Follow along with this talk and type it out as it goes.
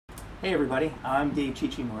Hey everybody, I'm Dave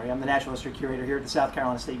Cicimurri. I'm the Natural History Curator here at the South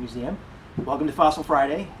Carolina State Museum. Welcome to Fossil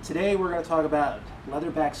Friday. Today we're going to talk about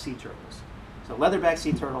leatherback sea turtles. So leatherback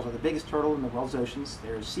sea turtles are the biggest turtle in the world's oceans.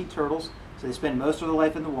 They're sea turtles, so they spend most of their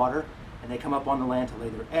life in the water and they come up on the land to lay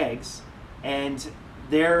their eggs. And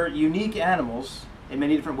they're unique animals in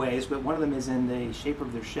many different ways, but one of them is in the shape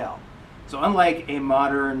of their shell. So unlike a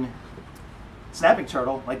modern snapping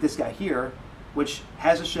turtle like this guy here, which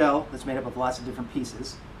has a shell that's made up of lots of different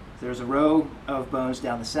pieces, there's a row of bones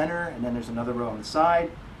down the center, and then there's another row on the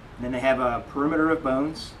side, and then they have a perimeter of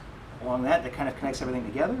bones along that kind of connects everything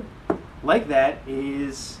together. Like that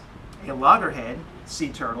is a loggerhead sea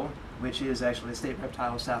turtle, which is actually the state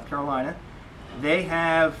reptile of South Carolina. They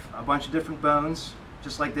have a bunch of different bones,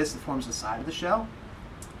 just like this, that forms the side of the shell.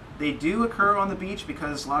 They do occur on the beach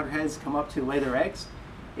because loggerheads come up to lay their eggs.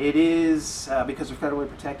 It is, because they're federally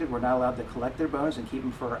protected, we're not allowed to collect their bones and keep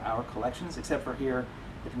them for our collections, except for here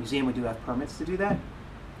at the museum we do have permits to do that.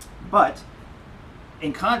 But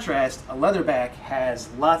in contrast, a leatherback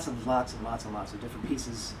has lots of different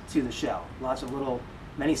pieces to the shell. Lots of little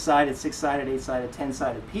many-sided, 6-sided, 8-sided,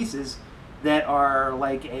 10-sided pieces that are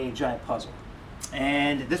like a giant puzzle.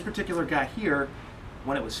 And this particular guy here,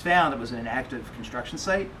 when it was found, it was in an active construction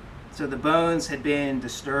site. So the bones had been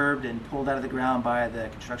disturbed and pulled out of the ground by the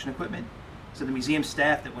construction equipment. So the museum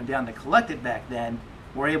staff that went down to collect it back then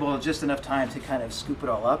were able just enough time to kind of scoop it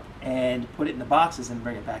all up and put it in the boxes and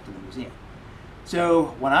bring it back to the museum. So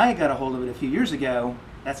when I got a hold of it a few years ago,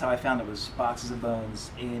 that's how I found it was boxes of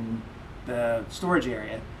bones in the storage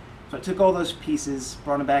area. So I took all those pieces,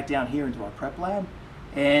 brought them back down here into our prep lab,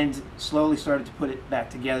 and slowly started to put it back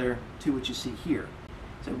together to what you see here.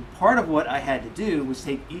 So part of what I had to do was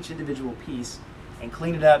take each individual piece and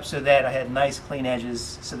clean it up so that I had nice clean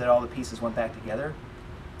edges so that all the pieces went back together.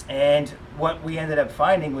 And what we ended up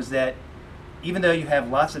finding was that even though you have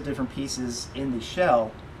lots of different pieces in the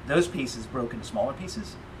shell, those pieces broke into smaller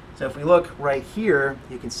pieces. So if we look right here,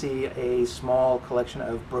 you can see a small collection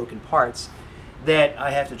of broken parts that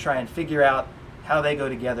I have to try and figure out how they go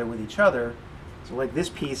together with each other. So like this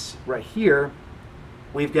piece right here,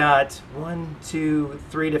 we've got 1, 2,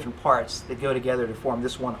 3 different parts that go together to form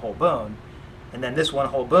this one whole bone. And then this one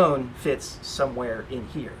whole bone fits somewhere in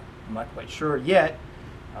here. I'm not quite sure yet.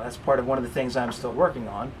 That's part of one of the things I'm still working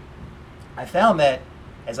on. I found that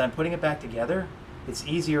as I'm putting it back together, it's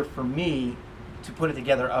easier for me to put it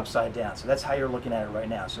together upside down. So that's how you're looking at it right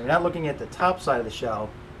now. So you're not looking at the top side of the shell,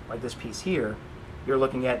 like this piece here. You're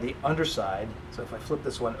looking at the underside. So if I flip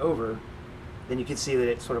this one over, then you can see that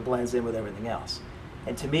it sort of blends in with everything else.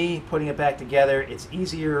 And to me, putting it back together, it's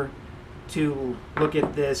easier to look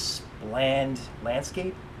at this bland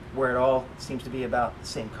landscape where it all seems to be about the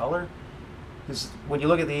same color. Because when you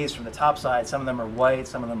look at these from the top side, some of them are white,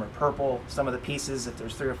 some of them are purple. Some of the pieces, if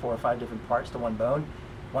there's 3 or 4 or 5 different parts to one bone,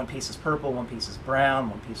 one piece is purple, one piece is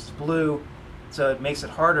brown, one piece is blue. So it makes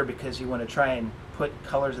it harder because you want to try and put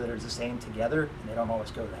colors that are the same together, and they don't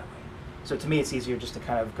always go that way. So to me, it's easier just to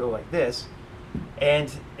kind of go like this.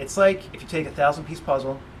 And it's like if you take a 1,000-piece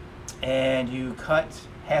puzzle and you cut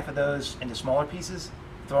half of those into smaller pieces,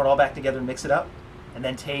 throw it all back together and mix it up, and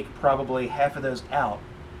then take probably half of those out,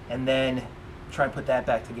 and then try and put that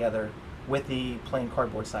back together with the plain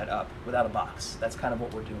cardboard side up without a box. That's kind of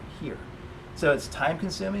what we're doing here. So it's time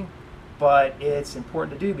consuming, but it's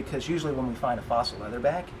important to do because usually when we find a fossil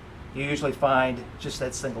leatherback, you usually find just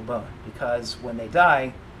that single bone, because when they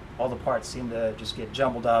die, all the parts seem to just get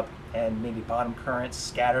jumbled up and maybe bottom currents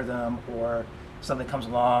scatter them, or something comes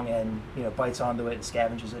along and bites onto it and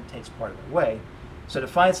scavenges it and takes part of it away. So to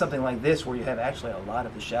find something like this where you have actually a lot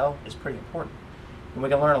of the shell is pretty important. And we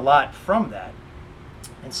can learn a lot from that.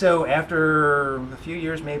 And so after a few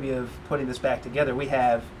years maybe of putting this back together, we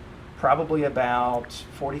have probably about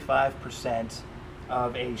 45%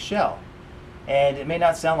 of a shell. And it may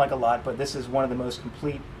not sound like a lot, but this is one of the most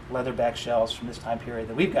complete leatherback shells from this time period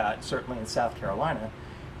that we've got, certainly in South Carolina.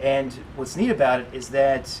 And what's neat about it is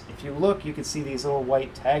that if you look, you can see these little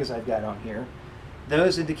white tags I've got on here.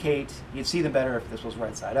 Those indicate, you'd see them better if this was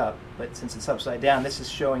right side up, but since it's upside down, this is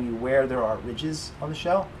showing you where there are ridges on the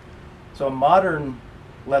shell. So a modern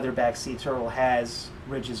leatherback sea turtle has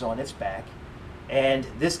ridges on its back, and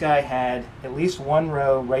this guy had at least one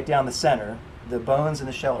row right down the center. The bones in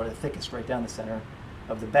the shell are the thickest right down the center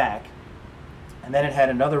of the back, and then it had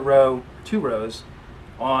another row, 2 rows,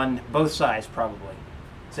 on both sides probably.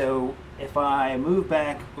 So if I move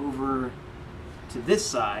back over to this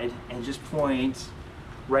side and just point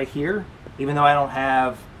right here, even though I don't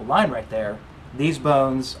have a line right there, these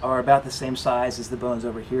bones are about the same size as the bones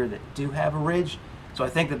over here that do have a ridge. So I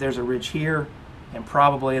think that there's a ridge here, and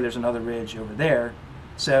probably there's another ridge over there.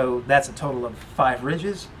 So that's a total of 5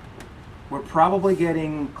 ridges. We're probably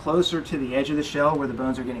getting closer to the edge of the shell where the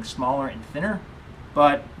bones are getting smaller and thinner,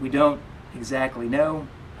 but we don't exactly know.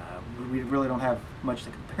 We really don't have much to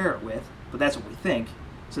compare it with, but that's what we think.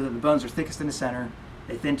 So that the bones are thickest in the center,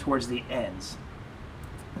 they thin towards the ends.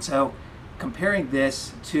 And so comparing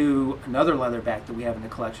this to another leatherback that we have in the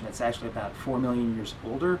collection that's actually about 4 million years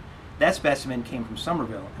older, that specimen came from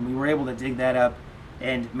Somerville, and we were able to dig that up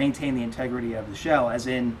and maintain the integrity of the shell, as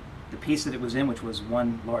in the piece that it was in, which was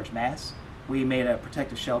one large mass. We made a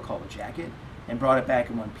protective shell called a jacket and brought it back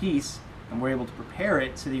in one piece, and we're able to prepare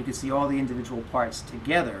it so that you could see all the individual parts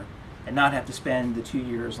together and not have to spend the 2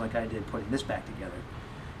 years like I did putting this back together.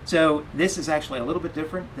 So this is actually a little bit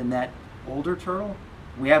different than that older turtle.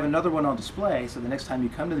 We have another one on display, so the next time you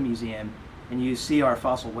come to the museum and you see our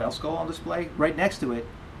fossil whale skull on display, right next to it,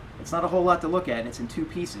 it's not a whole lot to look at. It's in 2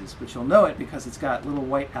 pieces, but you'll know it because it's got little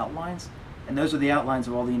white outlines, and those are the outlines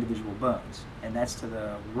of all the individual bones. And that's to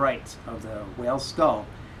the right of the whale skull.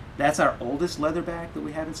 That's our oldest leatherback that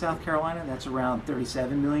we have in South Carolina. That's around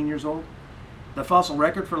 37 million years old. The fossil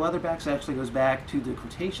record for leatherbacks actually goes back to the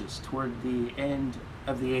Cretaceous, toward the end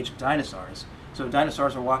of the age of dinosaurs. So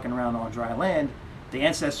dinosaurs are walking around on dry land. The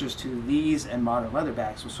ancestors to these and modern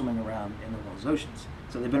leatherbacks were swimming around in the world's oceans.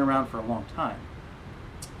 So they've been around for a long time.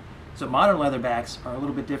 So modern leatherbacks are a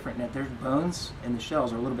little bit different in that their bones and the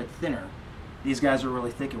shells are a little bit thinner. These guys are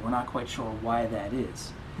really thick, and we're not quite sure why that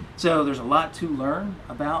is. So there's a lot to learn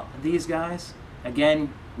about these guys.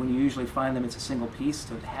 Again, when you usually find them, it's a single piece.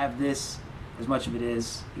 So to have this, as much of it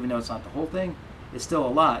is, even though it's not the whole thing, is still a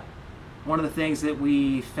lot. One of the things that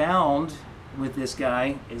we found with this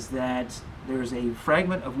guy is that there's a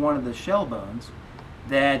fragment of one of the shell bones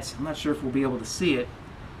that, I'm not sure if we'll be able to see it,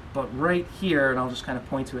 but right here, and I'll just kind of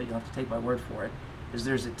point to it, you'll have to take my word for it, is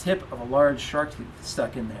there's a tip of a large shark tooth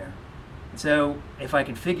stuck in there. And so if I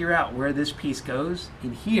can figure out where this piece goes,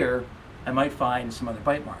 in here, I might find some other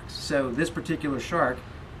bite marks. So this particular shark,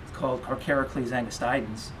 it's called Carcharocles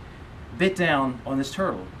angustidens, bit down on this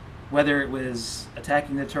turtle. Whether it was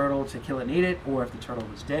attacking the turtle to kill it and eat it, or if the turtle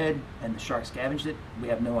was dead and the shark scavenged it, we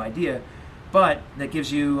have no idea. But that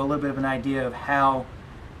gives you a little bit of an idea of how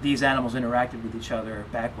these animals interacted with each other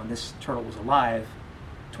back when this turtle was alive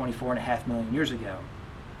 24.5 million years ago.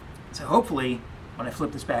 So hopefully, when I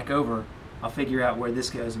flip this back over, I'll figure out where this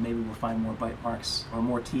goes, and maybe we'll find more bite marks or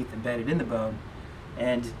more teeth embedded in the bone.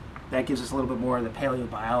 And that gives us a little bit more of the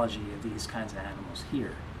paleobiology of these kinds of animals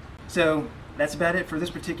here. So that's about it for this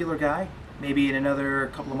particular guy. Maybe in another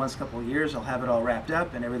couple of months, couple of years, I'll have it all wrapped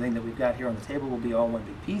up, and everything that we've got here on the table will be all one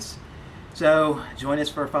big piece. So join us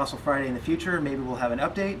for Fossil Friday in the future. Maybe we'll have an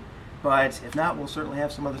update, but if not, we'll certainly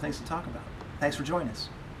have some other things to talk about. Thanks for joining us.